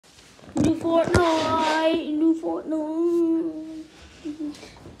New Fortnite. New Fortnite.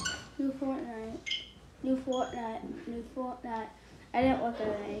 New Fortnite. New Fortnite. New Fortnite. I didn't look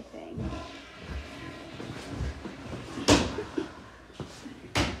at anything.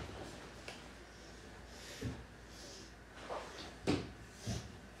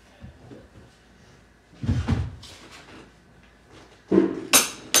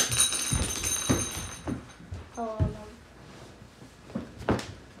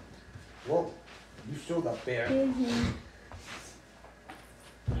 Whoa, you showed up there. Mm-hmm.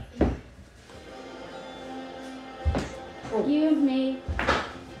 Oh. Excuse me.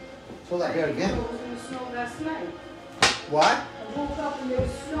 Show that bear again. It was in the snow last night. What? I woke up and there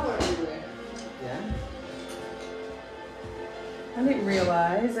was snow everywhere. Yeah? I didn't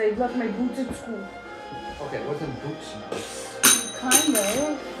realize. I left my boots at school. Okay, what's in boots? Kind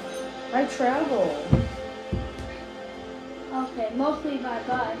of. I travel. Okay, mostly my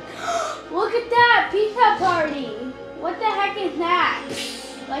butt. Look at that pizza party. What the heck is that?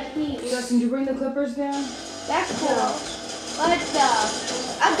 Let's see. Justin, did you bring the clippers down? That's cool. Let's go.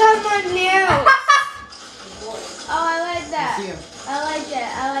 I got my nails. Oh, I like that. See him. I like that.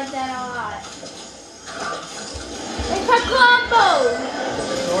 I like that a lot. It's a combo.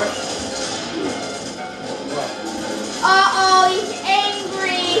 Short? What? Uh-oh, he's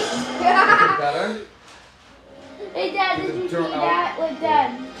angry. Is it better? Hey, Dad, Is did it you see dirt out? that with Dad?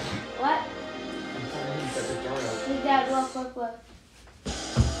 What? I'm telling you, that's a donut. Hey, Dad, look.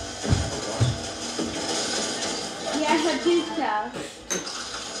 He has a pizza.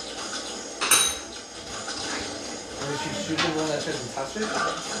 When she shoot the one that doesn't touch it?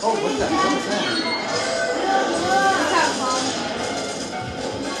 Oh, what's that? What's that? Look how fun.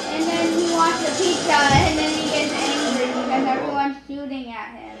 And then he wants the pizza, and then he gets angry because everyone's shooting at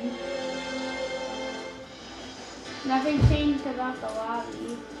him. Nothing changed about the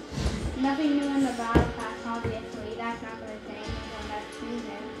lobby. Nothing new in the battle pass, obviously. That's not going to change when that's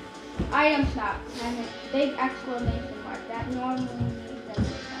choosing. Item shop. And a big exclamation mark. That normally means that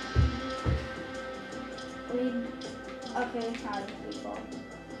okay, it's not as people.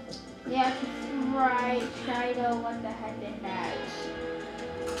 Yeah, right. Shido, what the heck is that?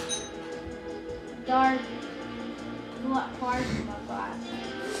 Dark plasma glass.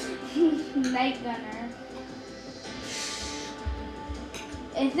 Night gunner.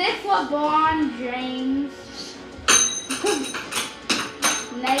 Is this LeBron James?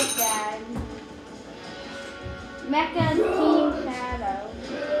 Night Dad. Mecha Team Shadow.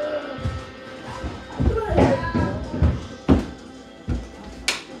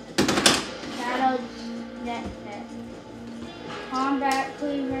 Shadow Net. Combat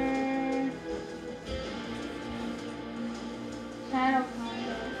Cleaver. Shadow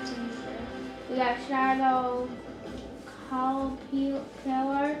Combat Cleaver. We got Shadow Call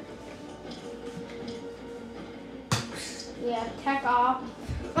Killer. We have Tech Op.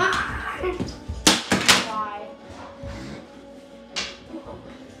 Why?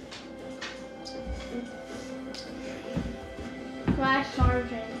 Flash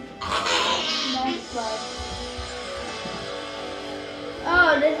Sergeant. Next blood.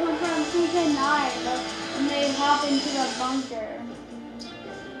 Oh, this one's from Season 9. And they hop into the bunker.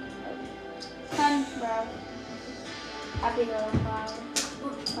 Sunbro. Happy little flower.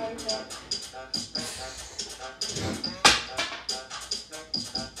 Perfect.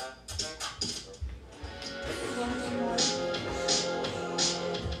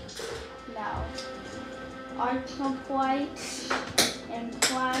 No. Archon White and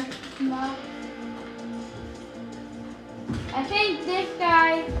Plasma. I think this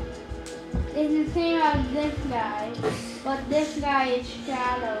guy is the same as this guy, but this guy is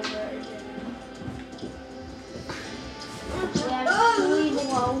Shadow version.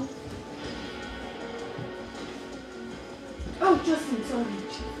 Below. Oh, Justin, sorry.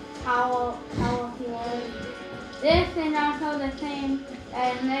 How he was. This is also the same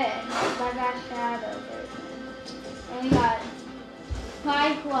as this, but that's Shadow version. And we got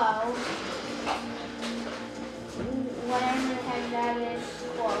Cyclo, whatever the heck that is,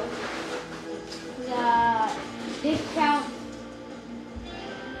 close. We got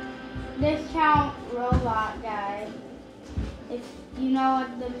Discount Robot Guy. If you know what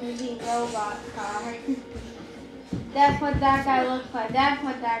the movie Robots are. That's what that guy looks like. That's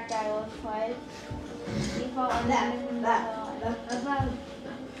what that guy looks like.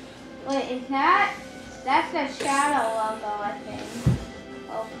 Wait, is that? That's the Shadow logo, I think.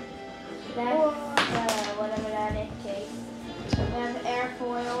 Oh, that's whatever that is, cake. We have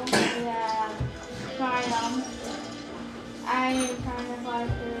Airfoil. We have Triumph. I need to try to fly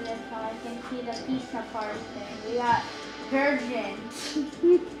through this so I can see the pizza party thing. We got Virgin.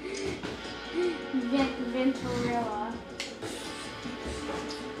 Venturilla.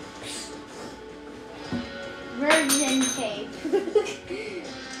 Virgin cake.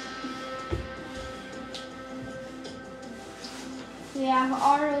 We have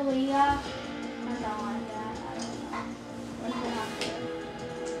Aurelia. I don't like that. I don't know. What's it have to?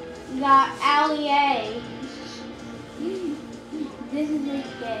 We got Allie. This is his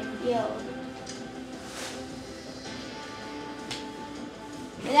game, Guild.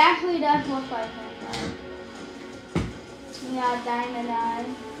 It actually does look like him though. We got Dynamite.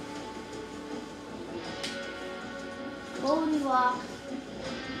 Goldilocks.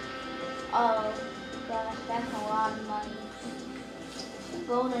 Oh gosh, that's a lot of money.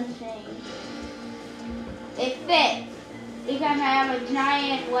 Golden chain. It fits because I have a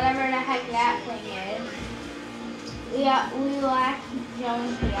giant whatever the heck that thing is. We lack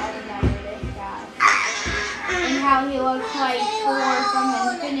Jonesy. I remember this guy and how he looks like Thor from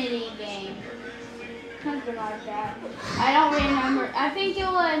Infinity Game. Something like that. I don't remember. I think it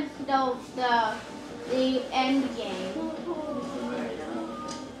was the end game.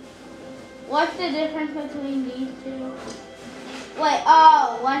 What's the difference between these two? Wait,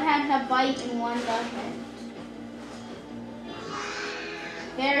 oh, one has a bite and one doesn't.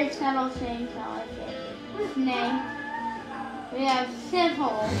 Very subtle things, I like it. Snake. We have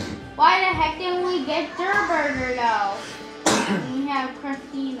Sizzle. Why the heck didn't we get Durburger though? We have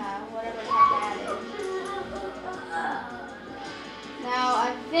Christina, whatever the heck that is. Now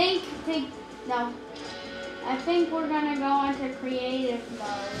I think we're gonna go into creative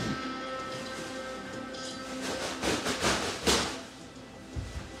mode.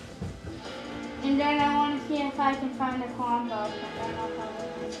 And then I want to see if I can find a combo.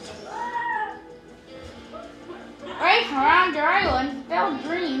 Race around your island, build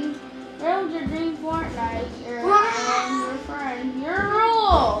dreams. Build your dream Fortnite. Your friend. Your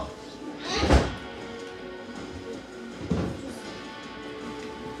rule.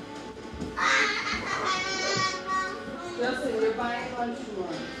 Justin, you're buying lunch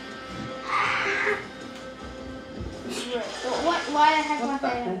tomorrow. Why the heck was I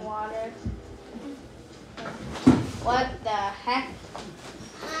in water? What the heck?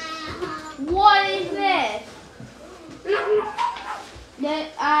 What is this?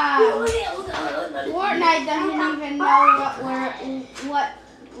 Fortnite doesn't even know what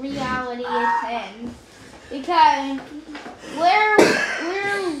reality it's in because we're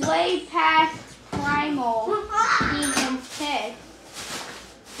way past Primal Season 6.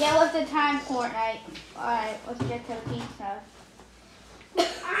 Get with the time, Fortnite. Alright, let's get to the pizza.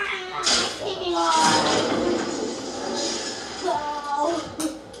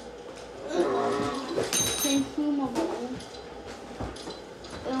 Consumable.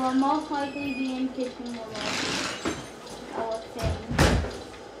 It will most likely be inconsumable. I would think.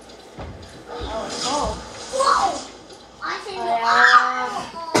 Oh, it's gold. Whoa! I think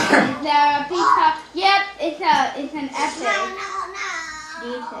Is there a pizza? Yep, it's an epic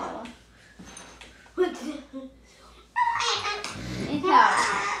detail. It's a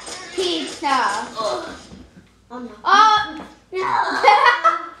pizza. Oh!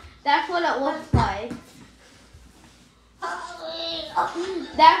 That's what it looks like.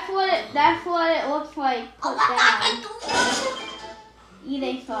 That's what it looks like. Put down. Eat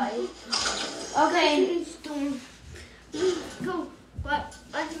a slice. Okay. Go. What?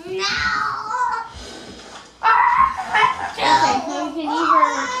 No. Okay, so you can either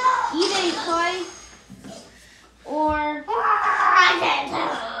eat a slice or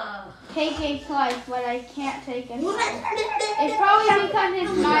take a slice, but I can't take a slice. It's probably because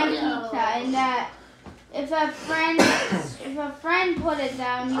it's my pizza, and that if a friend put it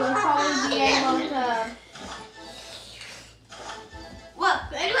down, you would probably be able to. What?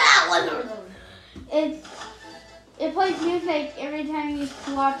 It plays music every time you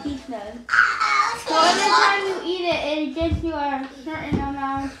swap pizzas. So every time you eat it, it gives you a certain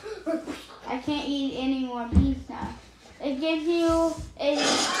amount. I can't eat any more pizza. It gives you to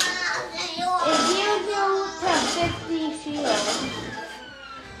 50 shields.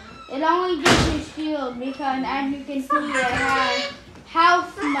 It only gives you shield because, as you can see, it has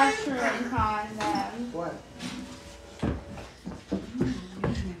house mushrooms on them. What?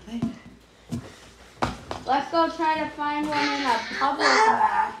 Let's go try to find one in a public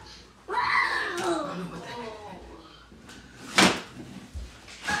map.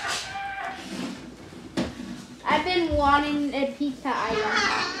 I've been wanting a pizza item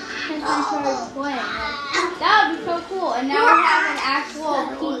since I started playing. That would be so cool. And now we have an actual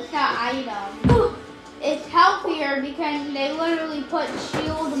pizza item. It's healthier because they literally put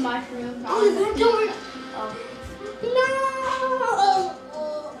shield mushrooms on the pizza. Oh. No.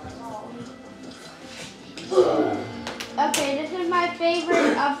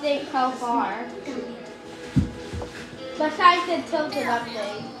 update so far. Besides the tilted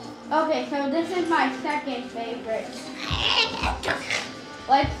update. Okay, so this is my second favorite.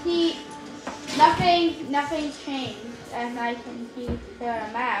 Let's see. Nothing changed as I can see on the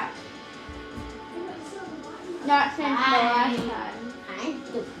map. Not since the last time.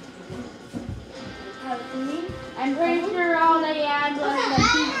 I'm pretty sure all they had was the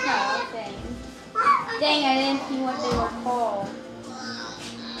pizza thing. Dang, I didn't see what they were called.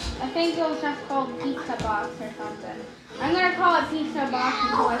 I think it was just called Pizza Box or something. I'm gonna call it Pizza Box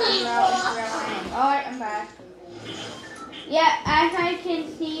until I figure out its real name. Alright, I'm back. Yeah, as I can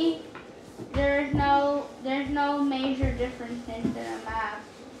see, there's no major differences in the map.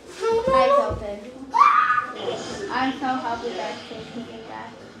 Hi, Tilted. I'm so happy that they did that.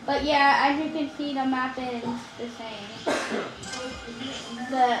 But yeah, as you can see, the map is the same.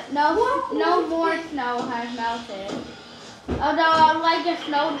 No more snow has melted. Although I'd like a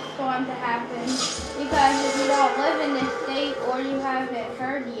snowstorm to happen, because if you don't live in this state or you haven't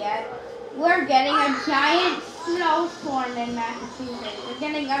heard yet, we're getting a giant snowstorm in Massachusetts. We're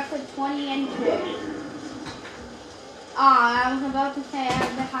getting up to 20 inches. I was about to say I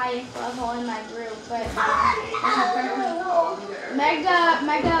have the highest level in my group, but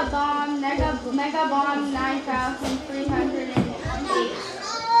Mega Bomb 9,308.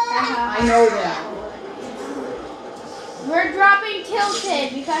 I know that. We're dropping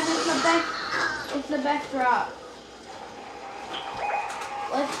Tilted because it's the best drop.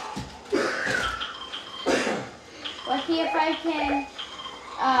 Let's see if I can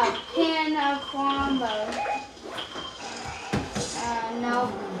can a combo.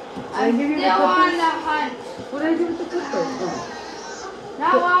 No. I'm still on the hunt. What did I do with the clippers?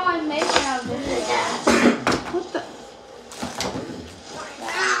 Not while I'm making a video. What the?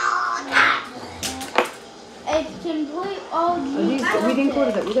 It's complete. Oh, We didn't go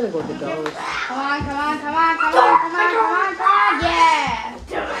to that. We gotta go to those. Come on. Yeah.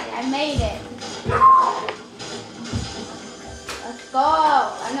 I made it. Let's go.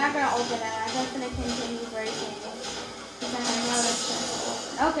 I'm not going to open it. I'm just going to continue breaking it.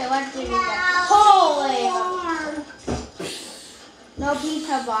 Okay, let's do it again. Holy! No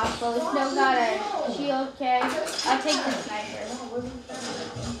pizza box, but we still got a shield keg. I'll take the sniper.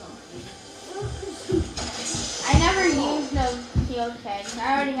 I never used the shield kegs. I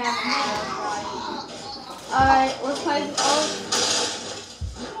already have them. Alright, looks like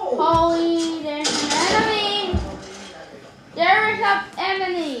holy, there's an enemy! There is an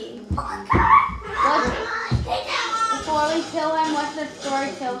enemy! Before we kill him, let's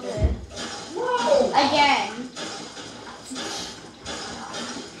destroy Tilted. Again.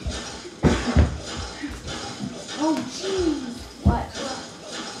 Oh jeez. What?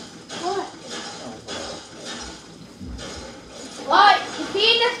 What? It's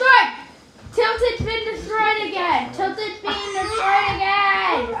being destroyed! Tilted's been destroyed again! Tilted's being destroyed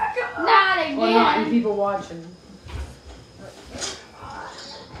again! Not again! Or not, and people watching.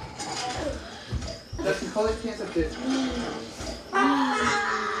 Justin, call your pants up, dude.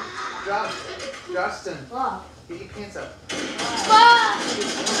 Justin. Get your pants up.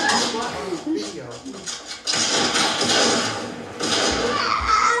 Video.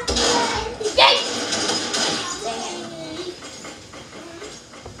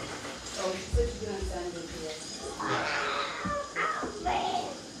 Oh, she said she's gonna send it to us.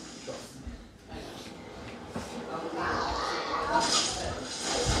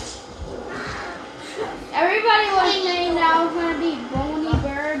 Everybody was saying that was going to be Bony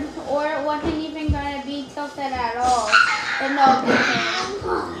Birds, or it wasn't even going to be Tilted at all. But no, it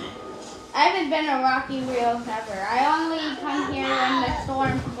became. I haven't been to Rocky Reels ever. I only come here when the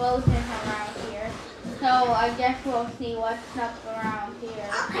storm closes around here. So I guess we'll see what's up around here.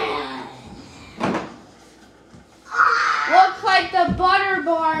 Looks like the Butter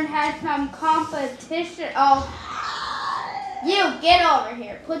Barn has some competition. Oh. You, get over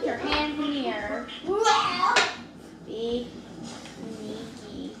here. Put your hands in the air. Be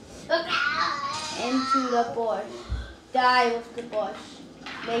sneaky. Into the bush. Die with the bush.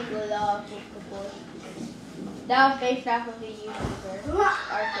 Make love with the bush. That was based off of a YouTuber.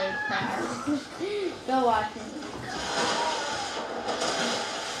 Arcade Crash. Go watch it.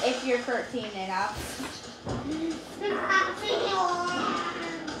 If you're 13 enough.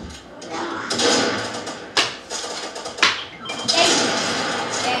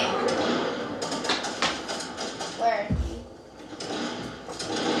 Where is he?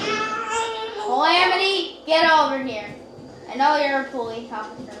 Calamity, get over here. I know you're a police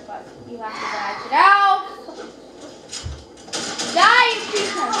officer, but you have to die. Get out! Die, you piece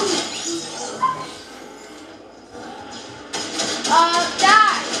of...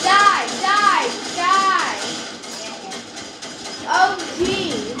 Die!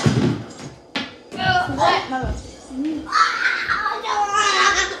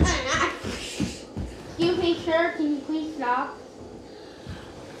 can you please stop?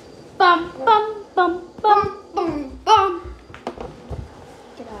 Bum, bum, bum, bum, bum, bum.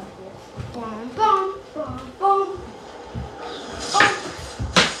 Get out of here. Bum, bum, bum, bum. Bum.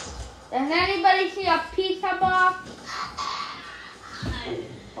 Does anybody see a pizza box?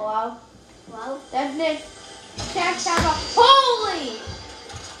 Hello? Well, Does this chest have a... Holy!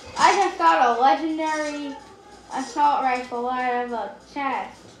 I just got a legendary assault rifle out of a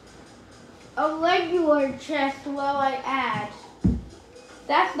chest. A regular chest will I add.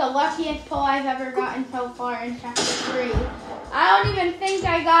 That's the luckiest pull I've ever gotten so far in chapter 3. I don't even think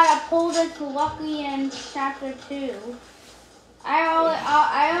I got a pull that's lucky in chapter 2.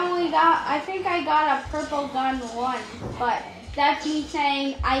 I think I got a purple gun once, but that's me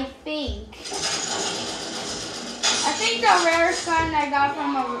saying I think. I think the rarest gun I got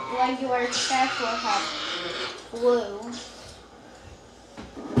from a regular chest was a blue.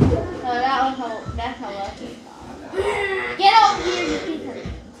 So that's a lucky gun. Get over here, you piece of...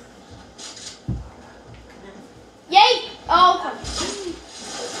 Yay! Oh,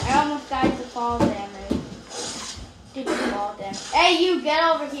 I almost died to fall damage. Stupid fall damage. Hey, you get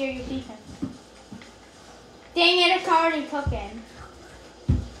over here, you piece of... Dang it, it's already cooking.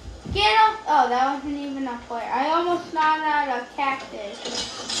 Get up! Oh, that wasn't even a flare. I almost knocked out a cactus.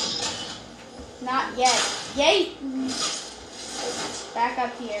 Not yet. Yay! Back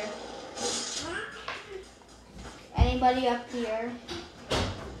up here. Anybody up here?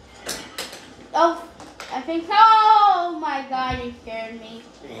 Oh, I think so. Oh my God, you scared me.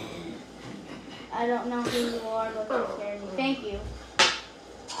 I don't know who you are, but you scared me. Thank you.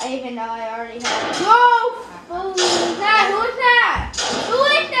 I even know I already have. Whoa! Who is that? Who is that? Who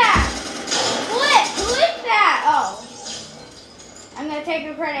is that? Who is that? Oh. I'm gonna take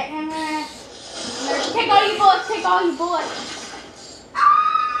your credit. I'm gonna take all your bullets. Take all your bullets.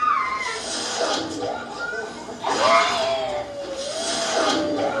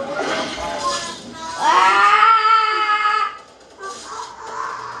 Ah!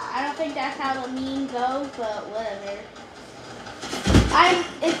 I don't think that's how the meme goes, but whatever.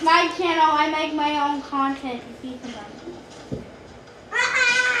 It's my channel. I make my own content. You can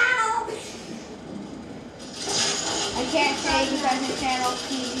I can't say because the channel's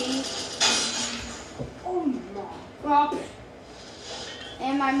PG. Oh my God.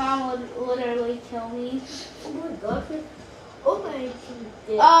 And my mom would literally kill me. oh my God. Oh my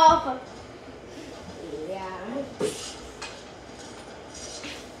God. Oh. Yeah.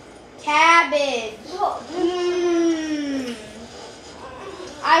 Cabbage.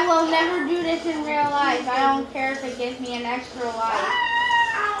 I will never do this in real life. I don't care if it gives me an extra life.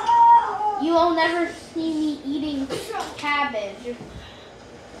 You will never see me eating cabbage.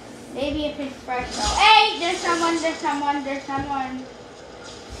 Maybe if it's fresh though. Hey, there's someone.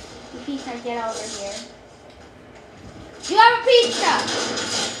 You pizza, get over here. You have a pizza!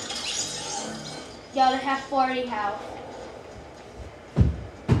 Yo, they have 40 health.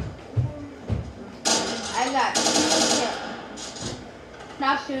 I got 2 kills.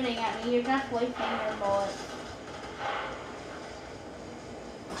 Stop shooting at me, you're just wasting your bullets.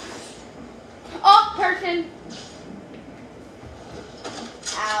 Oh, person!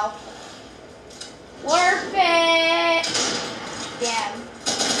 Ow. Worth it! Damn.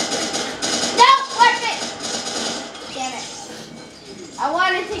 No, worth it! Damn it. I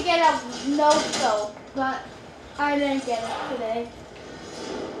wanted to get a no-scope, but I didn't get it today.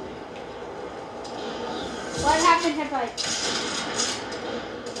 What happened if I...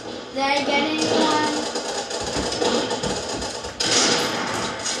 Did I get anyone?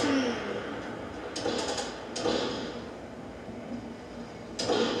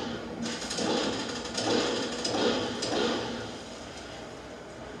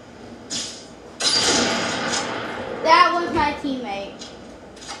 That was my teammate.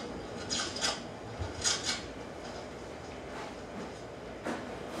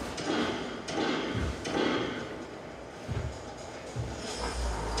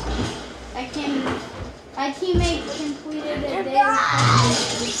 My teammate completed a day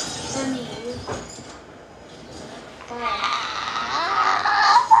for me.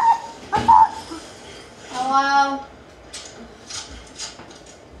 Hello?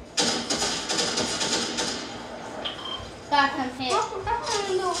 Got some hits.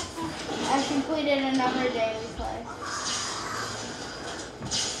 I completed another daily play.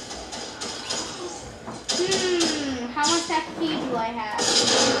 How much XP do I have?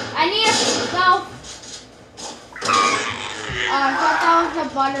 I need a go. I thought that was a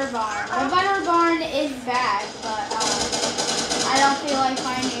butter barn. The butter barn is bad, but I don't feel like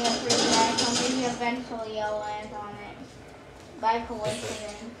finding a free guy, so maybe eventually I'll land on it by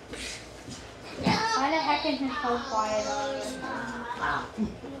coincidence. Why the heck is it so quiet all the time?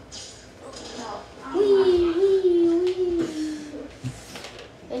 Wee, wee, wee.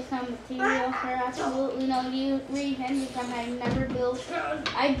 There's some material for absolutely no reason because I never built.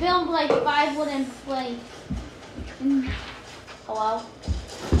 I build like 5 wooden planks. Hello?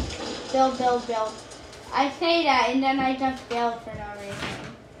 Build. I say that and then I just build for no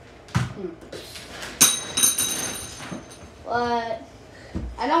reason. But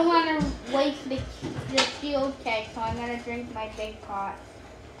I don't want to waste the shield keg, so I'm gonna drink my big pot.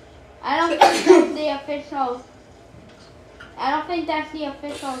 I don't think that's the official. I don't think that's the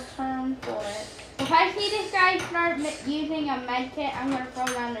official term for it. If I see this guy start using a med kit, I'm gonna throw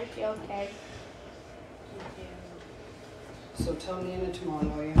down the shield keg. So tell Nina tomorrow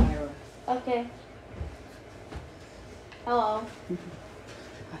when you hire her. Okay. Hello.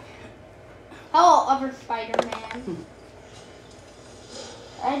 Hello, other Spider-Man.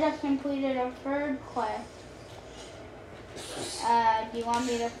 I just completed a 3rd quest. Do you want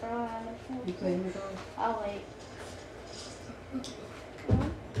me to throw on the You playing with her? I'll wait.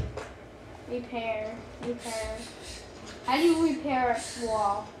 Repair. How do you repair a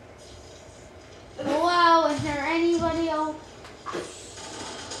wall? Hello, is there anybody else?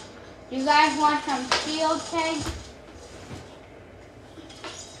 You guys want some shield kegs?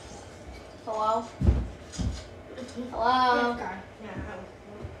 Hello? Hello?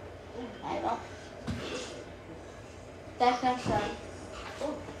 I don't. That's just a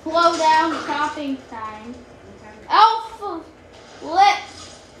slow down shopping sign. Oh, flip.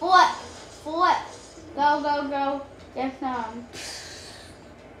 Go. Get some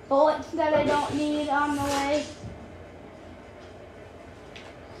bullets that I don't need on the way.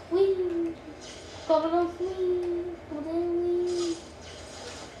 Whee! Go wee.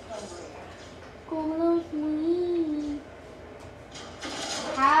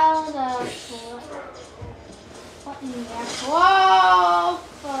 How the flip? What in there? Whoa!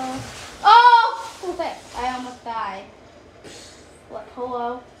 Oh! Flip! I almost died. What?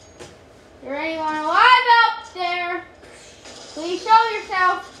 Hello? Is there anyone alive out there? Please show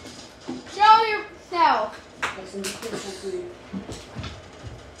yourself. Show yourself. That's in the kitchen.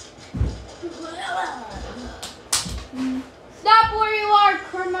 Stop where you are,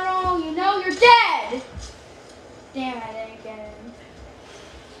 criminal. You know you're dead. Damn, I didn't get in.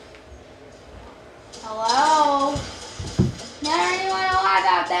 Hello? Is there anyone alive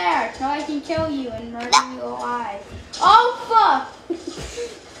out there? So I can kill you and murder you alive. Oh, fuck!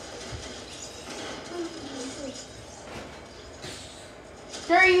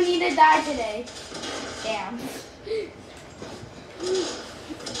 Sir, you need to die today. Damn.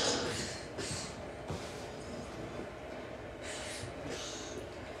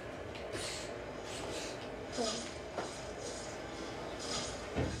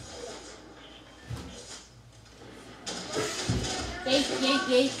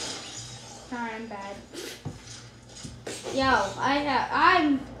 Gate. Sorry, I'm bad.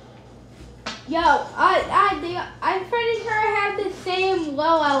 I'm pretty sure I have the same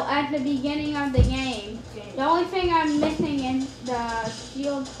loadout at the beginning of the game. The only thing I'm missing is the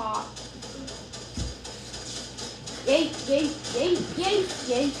shield top. Gate.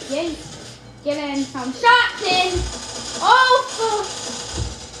 Getting some shots in. Oh, fuck.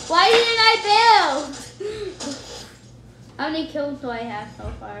 Why didn't I build? How many kills do I have so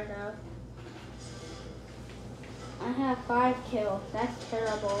far, though? I have 5 kills. That's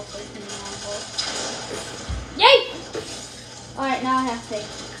terrible for Team Rumble. Yay! Alright, now I have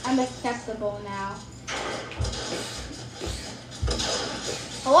 6. I'm acceptable now.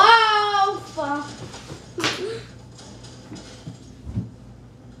 Hello! Fuck.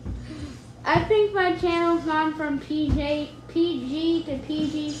 I think my channel's gone from PG to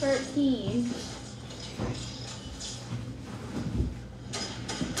PG-13.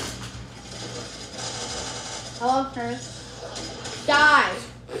 Hello, sir. Die,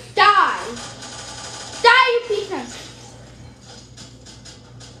 you piece of...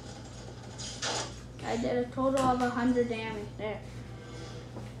 I did a total of 100 damage there.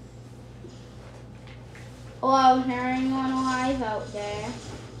 Hello, is there anyone alive out there?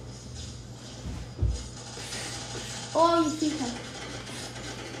 Oh, you piece of...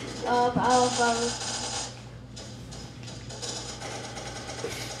 Oh.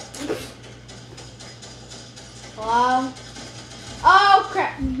 Hello? Oh,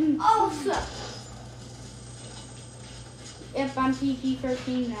 crap. Oh, fuck. Yep, I'm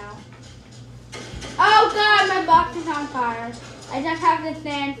PG-13 now. Oh, God, my box is on fire. I just have to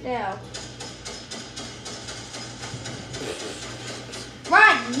stand still.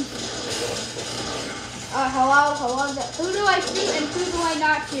 Run! Hello? Who do I shoot and who do I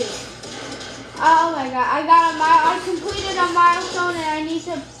not shoot? Oh my god, I completed a milestone and I need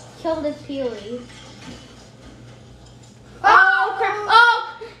to kill this Peely. Oh crap!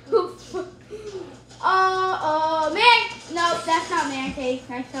 Oh, man! Nope, that's not man cake.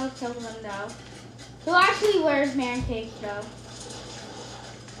 I still killed him though. Who actually wears man cake though?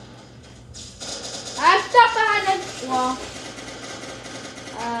 I'm stuck behind this wall.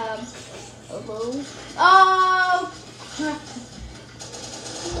 Oh!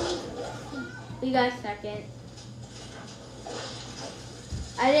 We got second.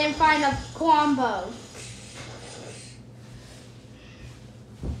 I didn't find a combo.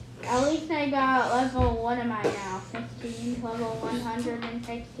 At least I got level, what am I now? 15, level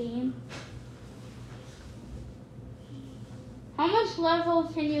 116. How much level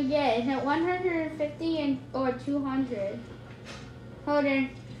can you get? Is it 150 or 200? Hold on.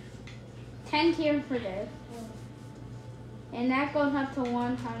 10 tiers for this. And that goes up to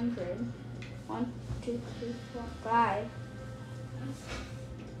 100. 1, 2, 3, 4, 5.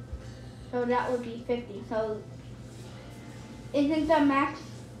 So that would be 50. So isn't the max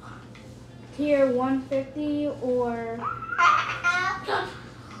tier 150 or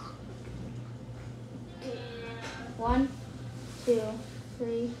 1, 2,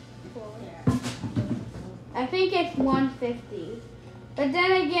 3, 4? I think it's 150. But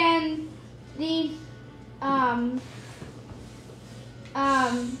then again, these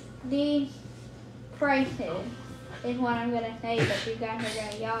prices is what I'm gonna say, but you guys are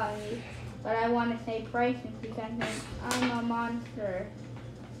gonna yell at me. But I want to say prices because I'm a monster.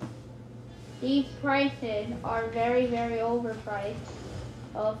 These prices are very, very overpriced.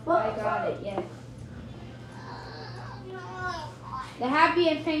 Oh, I got it, yes. The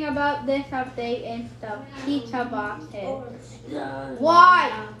happiest thing about this update is the pizza boxes.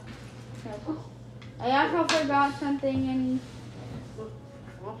 Why? I also forgot something in...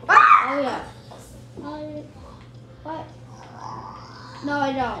 Oh, yeah. What? No,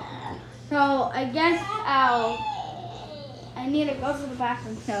 I don't. So, I guess I need to go to the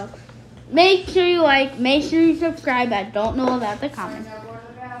bathroom, so make sure you like, make sure you subscribe. I don't know about the comments.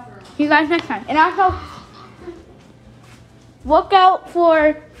 See you guys next time. And also, look out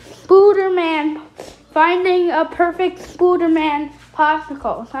for Spooderman, finding a perfect Spooderman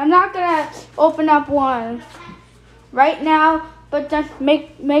popsicle. So I'm not going to open up one right now, but just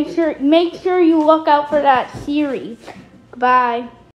make sure you look out for that series. Bye.